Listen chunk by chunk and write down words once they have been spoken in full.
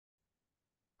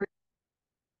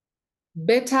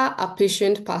Better a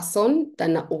patient person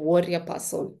than a warrior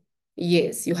person.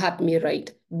 Yes, you heard me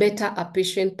right. Better a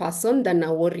patient person than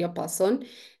a warrior person.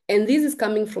 And this is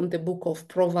coming from the book of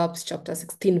Proverbs, chapter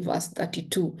 16, verse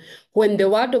 32. When the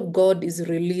word of God is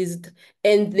released,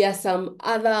 and there are some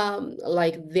other,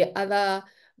 like the other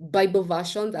Bible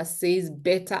version that says,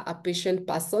 better a patient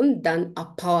person than a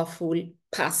powerful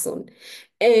person.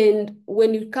 And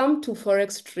when you come to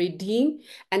Forex trading,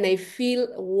 and I feel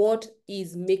what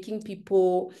is making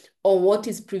people or what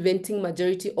is preventing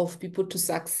majority of people to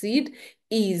succeed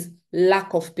is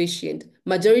lack of patience.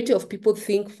 Majority of people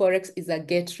think Forex is a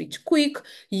get rich quick.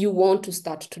 You want to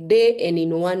start today and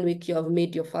in 1 week you have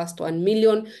made your first 1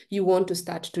 million. You want to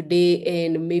start today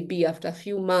and maybe after a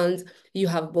few months you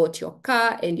have bought your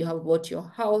car and you have bought your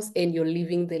house and you're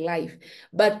living the life.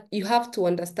 But you have to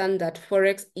understand that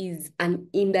Forex is an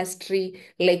industry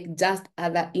like just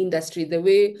other industry. The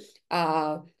way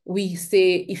we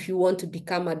say if you want to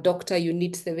become a doctor, you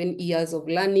need 7 years of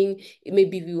learning.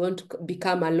 Maybe if you want to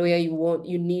become a lawyer,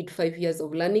 you need 5 years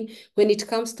of learning. When it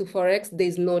comes to Forex,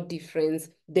 there's no difference.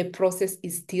 The process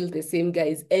is still the same,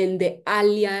 guys. And the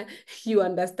earlier you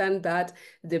understand that,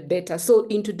 the better. So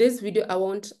in today's video, I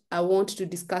want to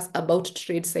discuss about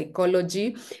trade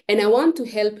psychology, and I want to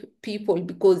help people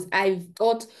because I've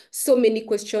got so many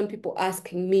questions people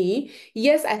asking me.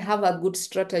 Yes, I have a good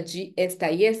strategy,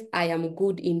 Esther. Yes, I am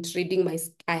good in trading.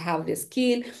 I have the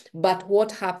skill, but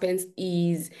what happens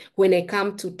is when I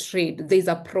come to trade, there's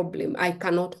a problem. I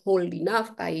cannot hold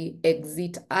enough. I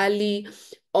exit early,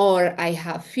 or I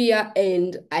have fear,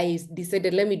 and I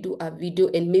decided, let me do a video,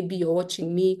 and maybe you're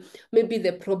watching me. Maybe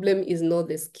the problem is not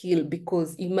the skill,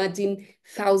 because imagine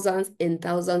thousands and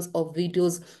thousands of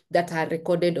videos that are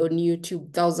recorded on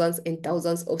YouTube, thousands and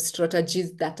thousands of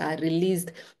strategies that are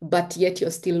released, but yet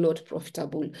you're still not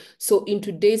profitable. So in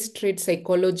today's trade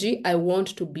psychology, I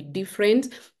want to be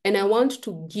different, and I want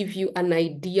to give you an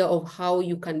idea of how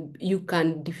you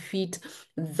can defeat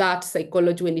that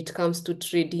psychology when it comes to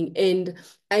trading. And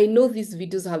I know these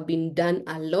videos have been done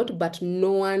a lot, but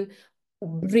no one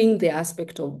bring the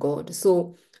aspect of God.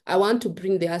 So I want to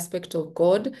bring the aspect of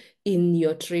God in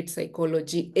your trade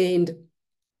psychology, and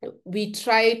we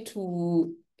try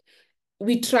to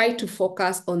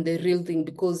focus on the real thing,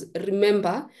 because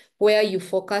remember, where you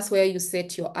focus, where you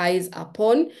set your eyes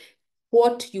upon,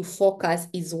 what you focus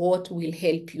is what will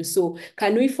help you. So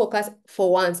can we focus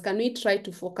for once? Can we try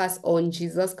to focus on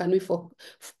Jesus? Can we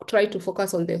try to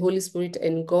focus on the Holy Spirit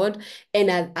and God? And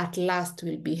at last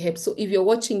we'll be helped. So if you're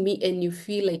watching me and you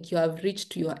feel like you have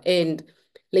reached your end,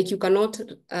 like you cannot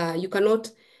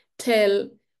tell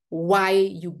why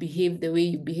you behave the way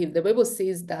you behave. The Bible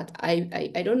says that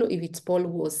I don't know if it's Paul who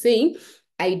was saying,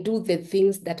 I do the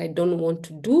things that I don't want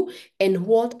to do, and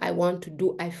what I want to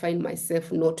do, I find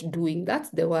myself not doing.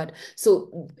 That's the word.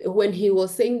 So when he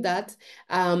was saying that,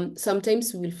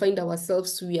 sometimes we will find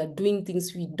ourselves, we are doing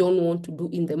things we don't want to do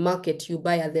in the market. You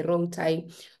buy at the wrong time,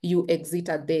 you exit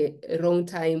at the wrong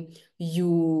time,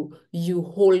 you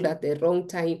hold at the wrong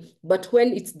time. But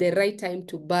when it's the right time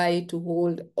to buy, to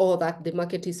hold, or that the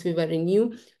market is favoring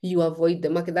you, you avoid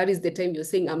the market. That is the time you're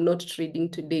saying, I'm not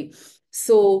trading today.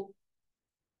 So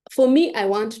for me, I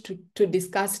want to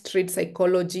discuss trade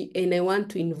psychology, and I want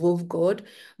to involve God,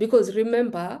 because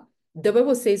remember, the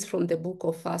Bible says from the book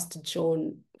of First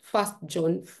John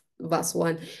verse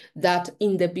 1, that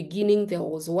in the beginning there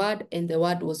was word, and the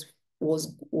word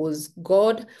was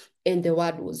God, and the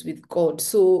word was with God.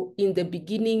 So in the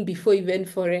beginning, before even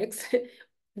Forex,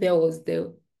 there was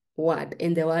the word,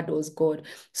 and the word was God.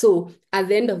 So at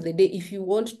the end of the day, if you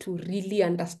want to really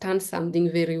understand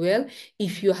something very well,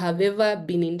 if you have ever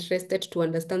been interested to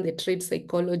understand the trade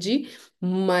psychology,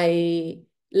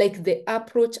 the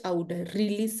approach I would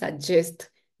really suggest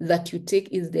that you take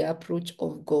is the approach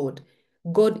of God.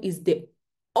 God is the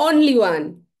only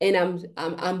one, and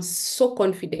I'm so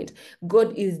confident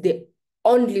God is the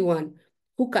only one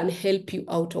who can help you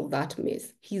out of that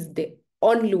mess. He's the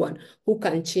only one who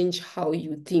can change how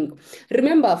you think.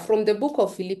 Remember, from the book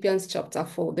of Philippians chapter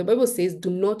 4, the Bible says, do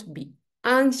not be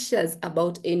anxious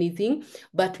about anything,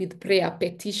 but with prayer,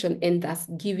 petition, and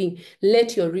thanksgiving,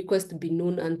 let your request be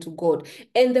known unto God.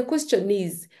 And the question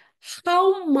is,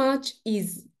 how much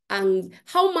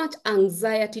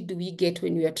anxiety do we get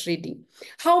when we are trading?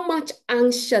 How much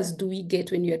anxious do we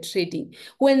get when you are trading?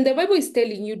 When the Bible is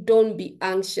telling you don't be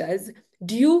anxious,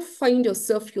 do you find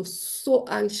yourself, you're so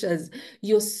anxious?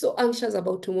 You're so anxious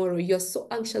about tomorrow. You're so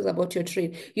anxious about your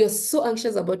trade. You're so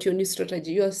anxious about your new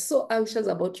strategy. You're so anxious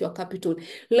about your capital.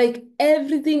 Like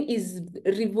everything is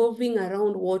revolving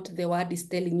around what the word is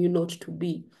telling you not to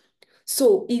be.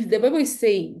 So if the Bible is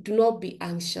saying, do not be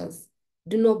anxious,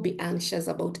 Do not be anxious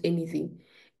about anything.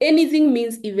 Anything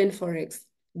means even Forex.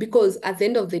 Because at the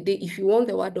end of the day, if you want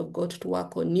the word of God to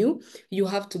work on you, you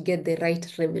have to get the right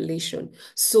revelation.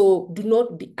 So do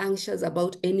not be anxious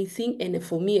about anything. And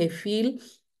for me, I feel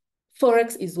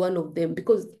Forex is one of them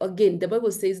because, again, the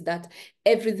Bible says that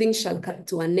everything shall come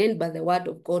to an end, but the word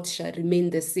of God shall remain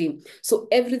the same. So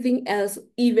everything else,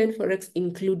 even Forex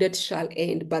included, shall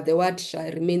end, but the word shall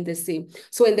remain the same.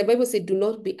 So when the Bible says, do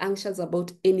not be anxious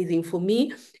about anything, for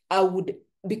me, I would,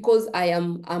 because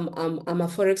I'm a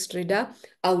Forex trader,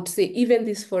 I would say, even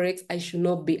this Forex, I should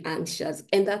not be anxious.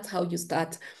 And that's how you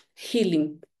start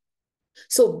healing.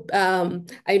 So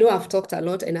I know I've talked a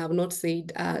lot and I have not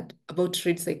said about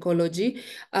trade psychology.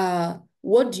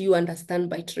 What do you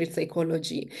understand by trade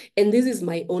psychology? And this is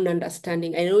my own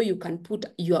understanding. I know you can put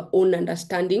your own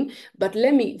understanding, but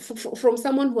let me, from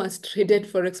someone who has traded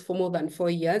Forex for more than 4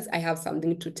 years, I have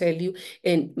something to tell you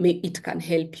and it can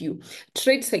help you.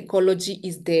 Trade psychology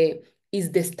is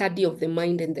the study of the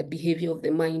mind and the behavior of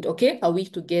the mind. Okay, are we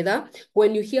together?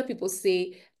 When you hear people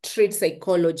say trade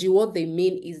psychology, what they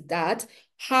mean is that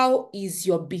how is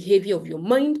your behavior of your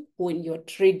mind when you're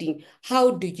trading?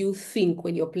 How do you think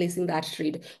when you're placing that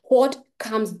trade? What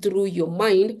comes through your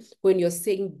mind when you're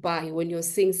saying buy, when you're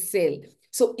saying sell?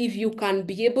 So if you can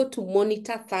be able to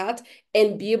monitor that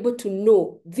and be able to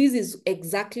know this is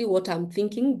exactly what I'm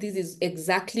thinking, this is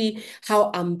exactly how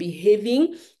I'm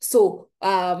behaving. So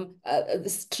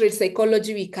this trade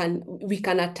psychology, we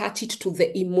can attach it to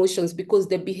the emotions because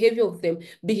the behavior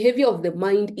of the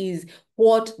mind is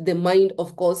what the mind,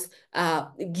 of course,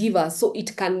 give us. So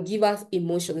it can give us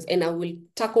emotions, and I will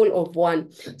tackle of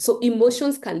one. So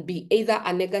emotions can be either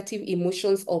a negative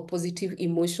emotions or positive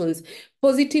emotions.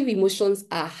 Positive emotions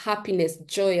are happiness,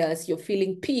 joyous, you're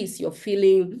feeling peace, you're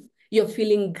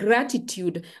feeling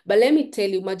gratitude. But let me tell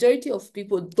you, majority of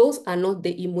people, those are not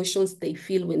the emotions they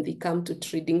feel when they come to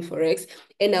trading Forex.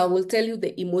 And I will tell you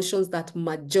the emotions that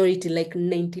majority, like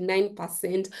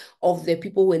 99% of the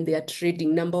people when they are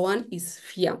trading, number one is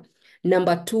fear.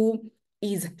 Number two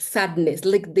is sadness.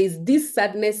 Like there's this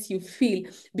sadness you feel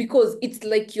because it's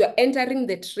like you're entering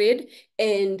the trade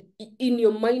and in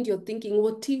your mind you're thinking,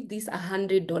 what if this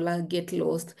 $100 get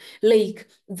lost? Like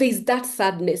there's that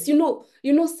sadness.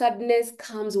 Sadness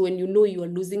comes when you know you are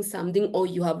losing something or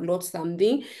you have lost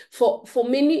something. For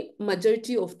many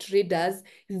majority of traders,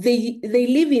 they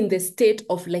live in the state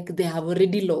of like they have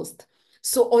already lost.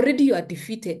 So already you are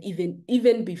defeated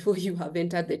even before you have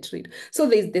entered the trade. So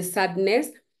there's the sadness,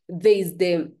 there's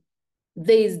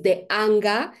the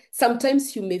anger.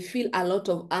 Sometimes you may feel a lot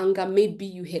of anger. Maybe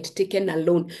you had taken a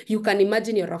loan. You can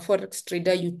imagine you're a Forex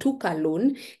trader, you took a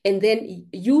loan, and then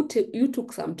you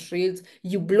took some trades,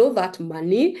 you blow that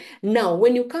money. Now,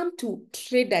 when you come to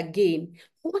trade again,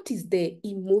 what is the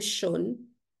emotion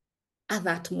at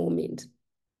that moment?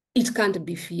 It can't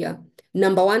be fear.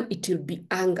 Number one, it will be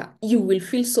anger. You will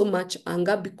feel so much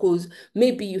anger because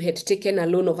maybe you had taken a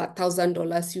loan of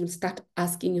 $1,000. You'll start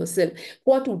asking yourself,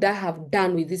 what would I have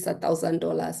done with this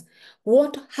 $1,000?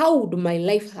 How would my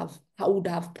life how would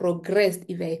have progressed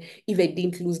if I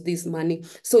didn't lose this money?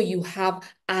 So you have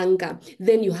anger.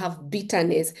 Then you have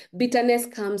bitterness. Bitterness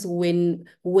comes when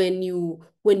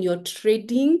you're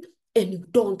trading and you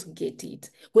don't get it.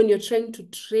 When you're trying to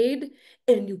trade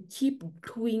and you keep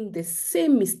doing the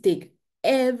same mistake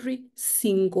every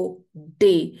single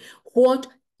day, what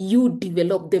you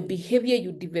develop, the behavior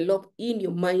you develop in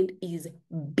your mind is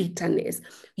bitterness.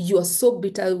 You're so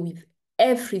bitter with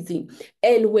everything.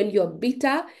 And when you're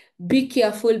bitter, be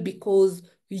careful because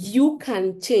you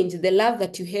can change the love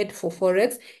that you had for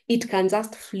Forex. It can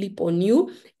just flip on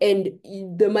you. And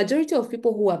the majority of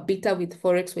people who are bitter with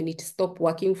Forex, when it stopped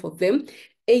working for them,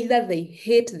 either they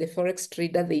hate the Forex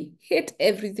trader, they hate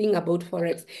everything about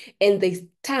Forex, and they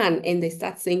turn and they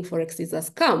start saying Forex is a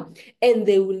scam, and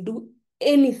they will do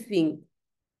anything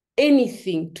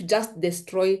to just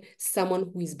destroy someone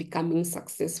who is becoming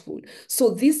successful. So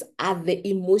these are the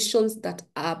emotions that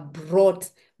are brought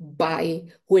by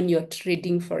when you're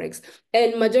trading Forex.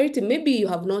 And majority, maybe you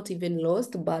have not even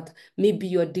lost, but maybe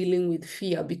you're dealing with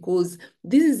fear because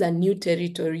this is a new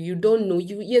territory. You don't know.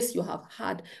 Yes, you have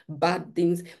had bad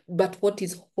things, but what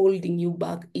is holding you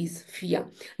back is fear.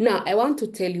 Now, I want to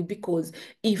tell you because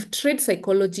if trade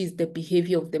psychology is the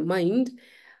behavior of the mind,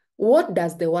 what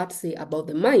does the word say about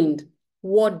the mind?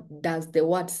 What does the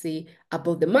word say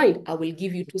about the mind? I will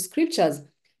give you two scriptures.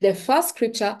 The first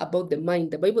scripture about the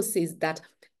mind, the Bible says that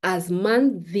as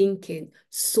man thinketh,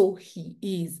 so he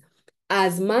is.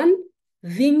 As man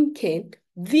think,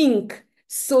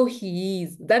 so he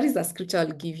is. That is a scripture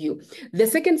I'll give you. The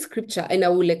second scripture, and I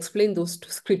will explain those two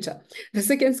scriptures. The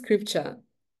second scripture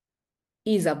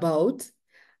is about,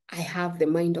 I have the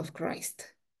mind of Christ.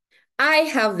 I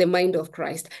have the mind of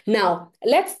Christ. Now,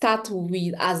 let's start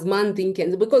with as man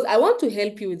thinking, because I want to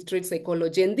help you with trade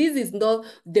psychology. And this is not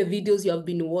the videos you have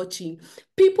been watching.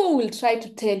 People will try to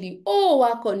tell you, oh,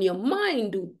 work on your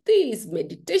mind, do this,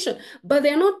 meditation, but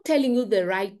they're not telling you the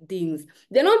right things.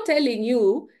 They're not telling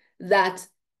you that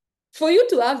for you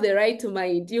to have the right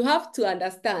mind, you have to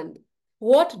understand,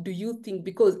 what do you think?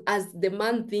 Because as the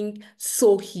man think,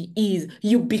 so he is.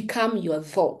 You become your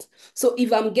thought. So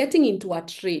if I'm getting into a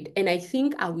trade and I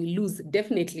think I will lose,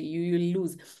 definitely you will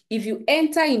lose. If you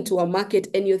enter into a market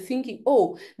and you're thinking,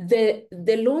 oh, the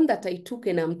loan that I took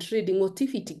and I'm trading, what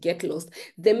if it get lost?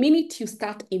 The minute you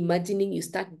start imagining, you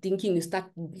start thinking, you start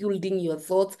building your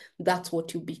thoughts, that's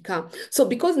what you become. So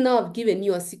because now I've given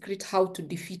you a secret how to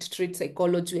defeat trade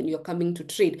psychology when you're coming to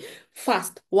trade,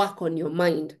 first, work on your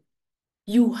mind.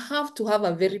 You have to have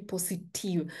a very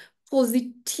positive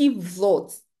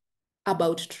thoughts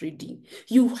about trading.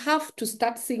 You have to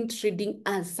start seeing trading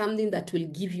as something that will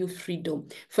give you freedom,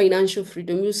 financial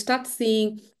freedom. You start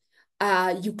seeing,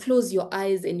 you close your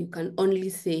eyes and you can only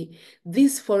say,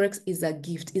 this Forex is a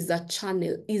gift, is a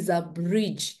channel, is a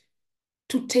bridge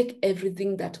to take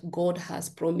everything that God has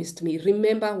promised me.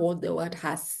 Remember what the word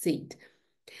has said,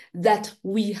 that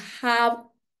we have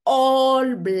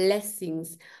all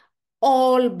blessings.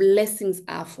 All blessings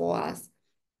are for us.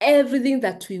 Everything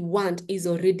that we want is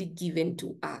already given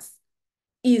to us.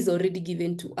 Is already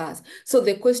given to us. So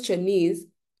the question is,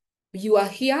 you are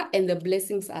here and the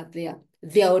blessings are there.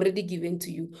 They are already given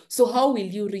to you. So how will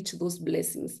you reach those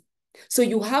blessings? So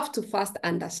you have to first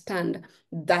understand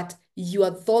that your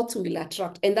thoughts will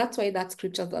attract. And that's why that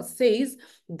scripture that says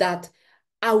that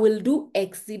I will do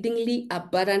exceedingly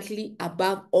abundantly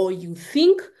above all you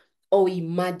think or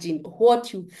imagine.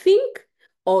 What you think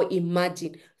or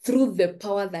imagine through the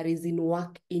power that is in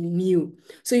work in you.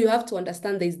 So you have to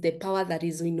understand there is the power that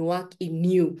is in work in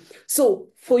you. So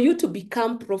for you to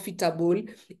become profitable,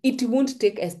 it won't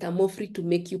take Esther Mofri to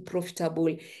make you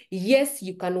profitable. Yes,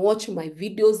 you can watch my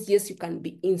videos. Yes, you can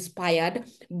be inspired.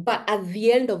 But at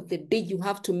the end of the day, you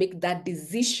have to make that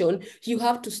decision. You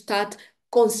have to start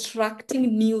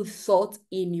constructing new thoughts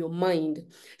in your mind.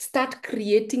 Start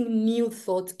creating new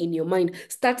thoughts in your mind.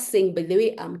 Start saying, by the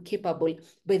way, I'm capable.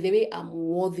 By the way, I'm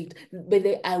worth it. By the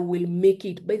way, I will make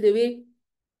it. By the way,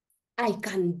 I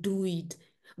can do it.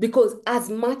 Because as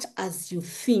much as you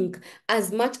think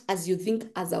as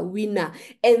a winner,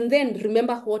 and then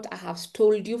remember what I have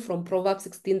told you from Proverbs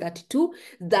 16:32,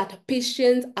 that a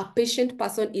patient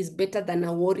person is better than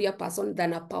a warrior person,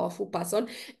 than a powerful person,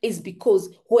 is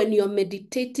because when you're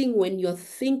meditating, when you're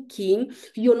thinking,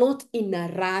 you're not in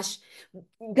a rush.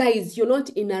 Guys, you're not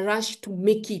in a rush to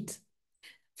make it.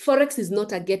 Forex is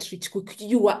not a get rich quick.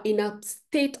 You are in a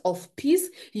state of peace.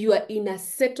 You are in a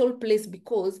settled place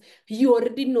because you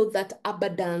already know that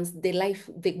abundance, the life,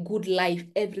 the good life,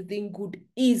 everything good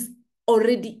is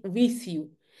already with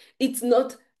you. It's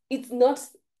not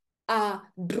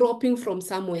dropping from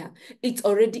somewhere. It's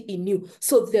already in you.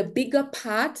 So the bigger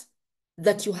part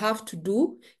that you have to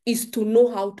do is to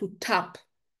know how to tap,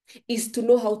 is to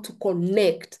know how to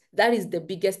connect. That is the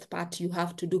biggest part you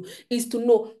have to do, is to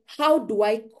know, how do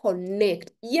I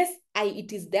connect? Yes,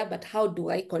 it is there, but how do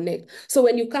I connect? So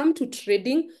when you come to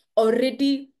trading,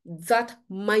 already that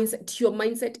mindset, your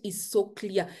mindset is so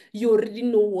clear. You already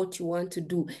know what you want to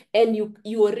do. And you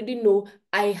already know,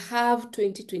 I have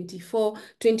 2024,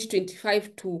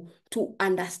 2025 to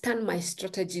understand my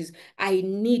strategies. I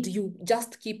need you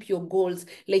just keep your goals.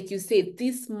 Like you say,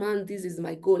 this month, this is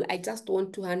my goal. I just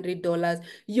want $200.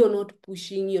 You're not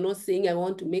pushing. You're not saying I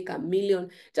want to make $1 million.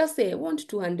 Just say I want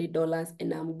 $200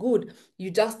 and I'm good.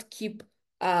 You just keep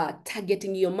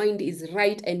targeting. Your mind is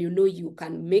right and you know you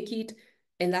can make it.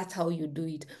 And that's how you do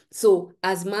it. So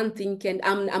as man thinking,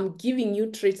 I'm giving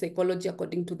you trade psychology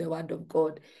according to the word of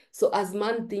God. So as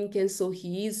man thinking, so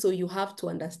he is. So you have to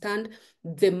understand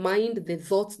the mind, the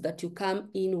thoughts that you come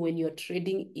in when you're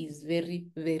trading is very,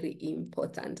 very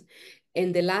important.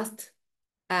 And the last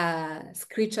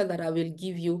scripture that I will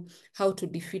give you, how to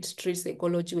defeat trade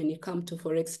psychology when you come to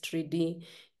Forex trading,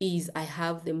 is I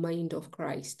have the mind of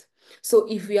Christ. So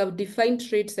if we have defined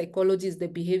trade psychology is the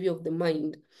behavior of the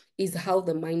mind, is how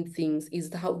the mind thinks,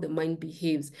 is how the mind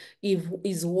behaves,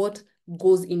 is what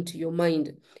goes into your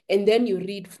mind. And then you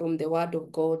read from the word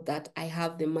of God that I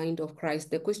have the mind of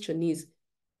Christ. The question is,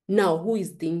 now who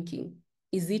is thinking?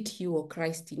 Is it you or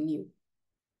Christ in you?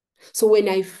 So when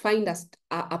I find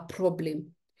a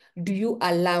problem, do you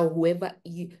allow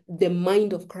the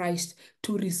mind of Christ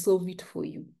to resolve it for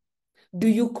you? Do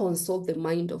you consult the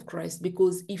mind of Christ?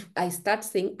 Because if I start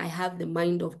saying I have the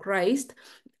mind of Christ,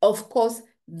 of course,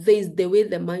 there's the way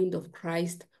the mind of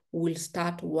Christ will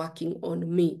start working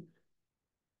on me.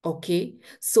 Okay,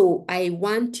 so I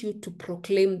want you to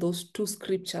proclaim those two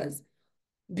scriptures,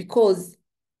 because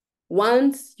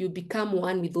once you become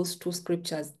one with those two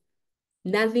scriptures,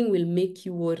 nothing will make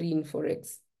you worry in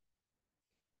Forex.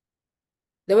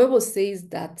 The Bible says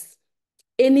that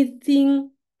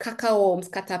anything,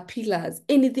 cacaworms, caterpillars,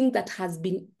 anything that has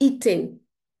been eaten,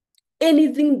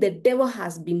 anything the devil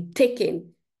has been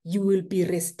taken, you will be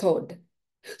restored.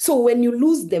 So when you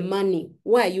lose the money,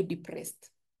 why are you depressed?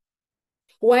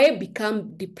 Why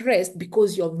become depressed?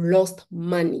 Because you have lost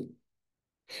money.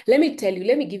 Let me tell you,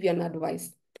 let me give you an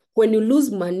advice. When you lose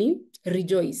money,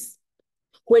 rejoice.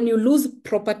 When you lose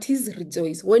properties,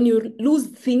 rejoice. When you lose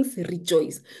things,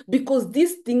 rejoice. Because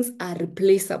these things are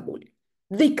replaceable.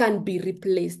 They can be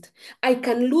replaced. I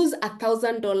can lose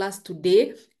 $1,000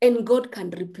 today and God can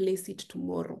replace it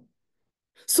tomorrow.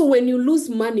 So when you lose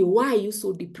money, why are you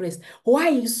so depressed? Why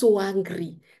are you so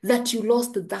angry that you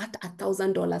lost that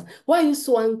 $1,000? Why are you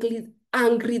so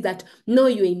angry that now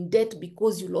you're in debt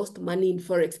because you lost money in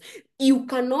Forex? You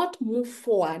cannot move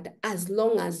forward as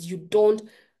long as you don't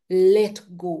let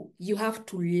go. You have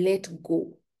to let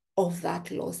go of that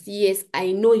loss. Yes,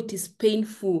 I know it is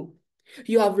painful.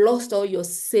 You have lost all your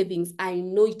savings. I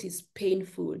know it is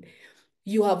painful.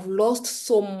 You have lost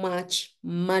so much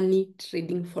money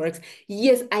trading Forex.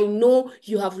 Yes, I know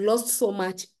you have lost so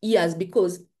much years,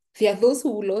 because there are those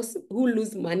who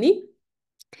lose money,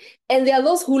 and there are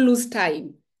those who lose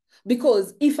time.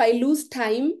 Because if I lose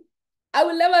time, I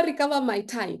will never recover my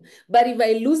time. But if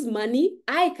I lose money,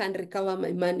 I can recover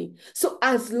my money. So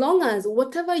as long as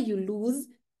whatever you lose,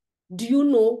 do you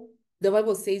know the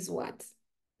Bible says what?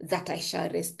 That I shall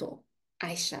restore.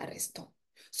 I shall restore.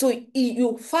 So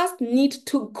you first need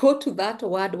to go to that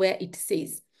word where it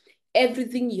says,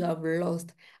 everything you have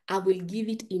lost, I will give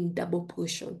it in double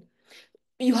portion.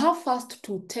 You have first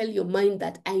to tell your mind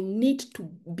that I need to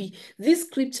be, this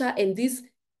scripture and this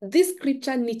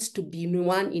scripture needs to be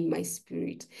one in my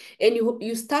spirit. And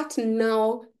you start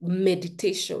now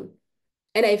meditation.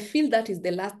 And I feel that is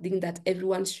the last thing that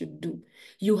everyone should do.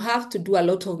 You have to do a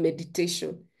lot of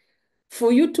meditation.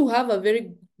 For you to have a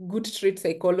very good trade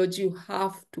psychology, you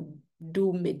have to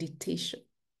do meditation.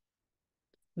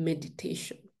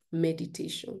 Meditation,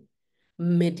 meditation,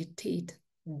 meditate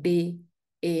day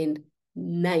and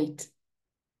night.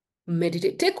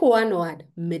 Meditate. Take one word,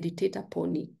 meditate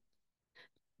upon it.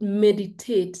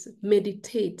 Meditate,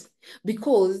 meditate.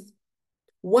 Because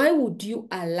why would you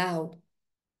allow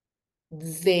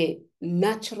the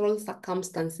natural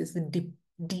circumstances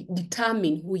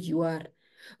determine who you are?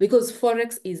 Because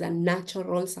Forex is a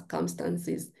natural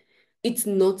circumstances. It's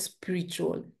not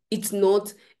spiritual. It's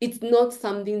not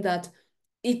something that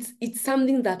it's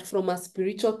something that from a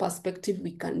spiritual perspective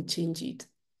we can change it.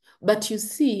 But you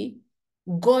see,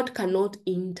 God cannot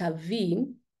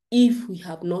intervene if we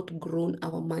have not grown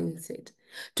our mindset.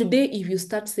 Today, if you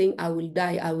start saying, I will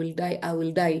die, I will die, I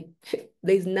will die,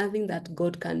 there's nothing that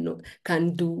God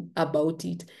can do about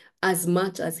it, as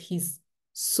much as he's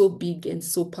so big and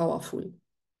so powerful.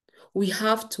 We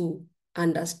have to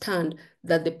understand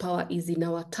that the power is in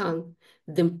our tongue.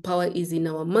 The power is in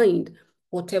our mind.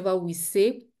 Whatever we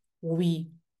say, we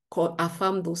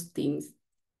affirm those things.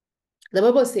 The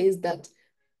Bible says that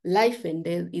life and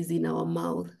death is in our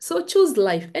mouth. So choose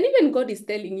life. And even God is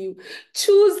telling you,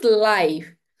 choose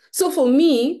life. So for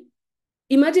me,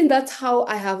 imagine that's how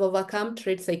I have overcome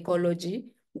trade psychology.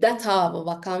 That's how I've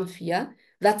overcome fear.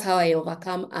 That's how I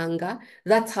overcome anger.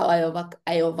 That's how I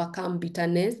overcome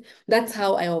bitterness. That's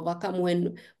how I overcome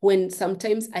when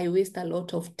sometimes I waste a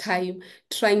lot of time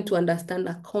trying to understand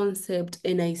a concept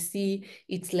and I see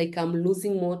it's like I'm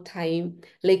losing more time.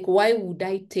 Like, why would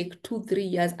I take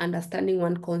 2-3 years understanding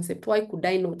one concept? Why could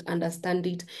I not understand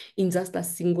it in just a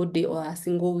single day or a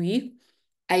single week?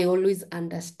 I always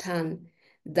understand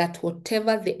that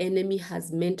whatever the enemy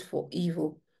has meant for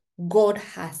evil, God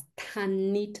has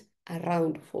turned it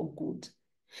around for good.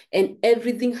 And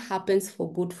everything happens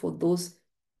for good for those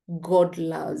God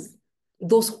loves,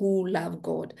 those who love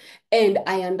God. And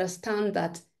I understand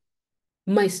that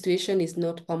my situation is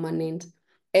not permanent.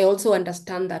 I also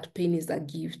understand that pain is a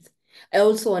gift. I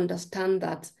also understand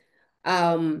that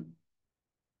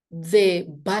the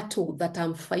battle that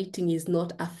I'm fighting is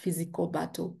not a physical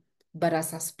battle, but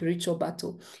as a spiritual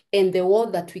battle. And the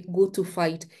war that we go to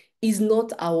fight is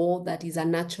not a war that is a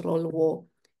natural war,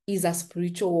 is a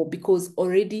spiritual war, because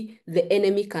already the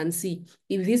enemy can see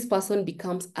if this person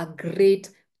becomes a great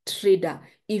trader,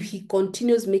 if he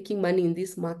continues making money in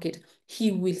this market,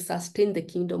 he will sustain the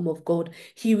kingdom of God.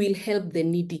 He will help the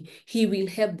needy. He will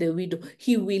help the widow.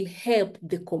 He will help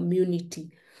the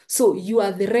community. So you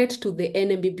are the threat to the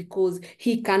enemy because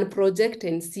he can project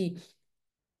and see,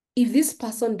 if this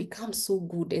person becomes so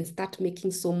good and start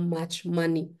making so much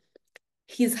money,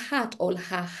 his heart or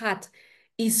her heart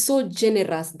is so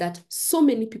generous that so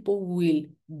many people will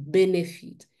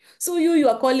benefit. So you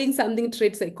are calling something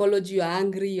trade psychology, you're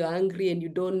angry, and you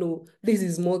don't know. This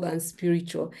is more than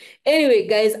spiritual. Anyway,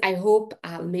 guys, I hope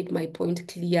I've made my point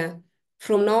clear.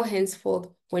 From now henceforth,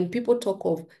 when people talk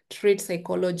of trade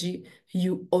psychology,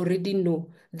 you already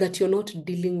know that you're not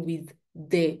dealing with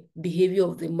the behavior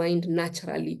of the mind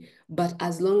naturally, but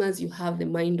as long as you have the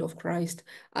mind of Christ,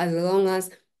 as long as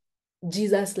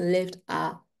Jesus left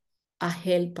a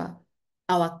helper,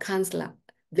 our counselor,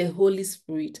 the Holy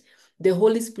Spirit. The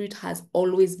Holy Spirit has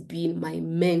always been my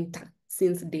mentor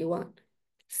since day one.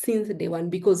 Since day one,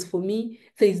 because for me,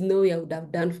 there is no way I would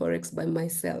have done Forex by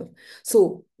myself.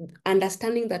 So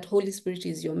understanding that Holy Spirit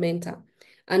is your mentor,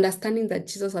 understanding that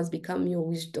Jesus has become your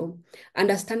wisdom,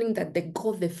 understanding that the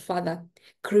God the Father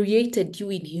created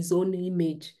you in his own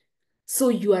image. So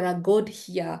you are a God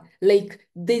here. Like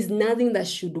there's nothing that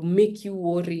should make you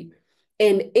worry.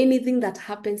 And anything that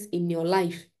happens in your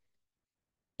life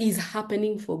is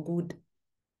happening for good.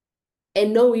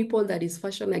 And no weapon that is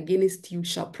fashioned against you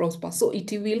shall prosper. So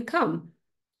it will come.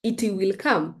 It will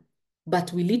come.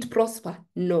 But will it prosper?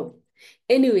 No.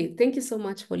 Anyway, thank you so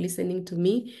much for listening to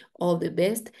me. All the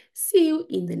best. See you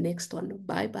in the next one.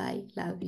 Bye-bye. Love you.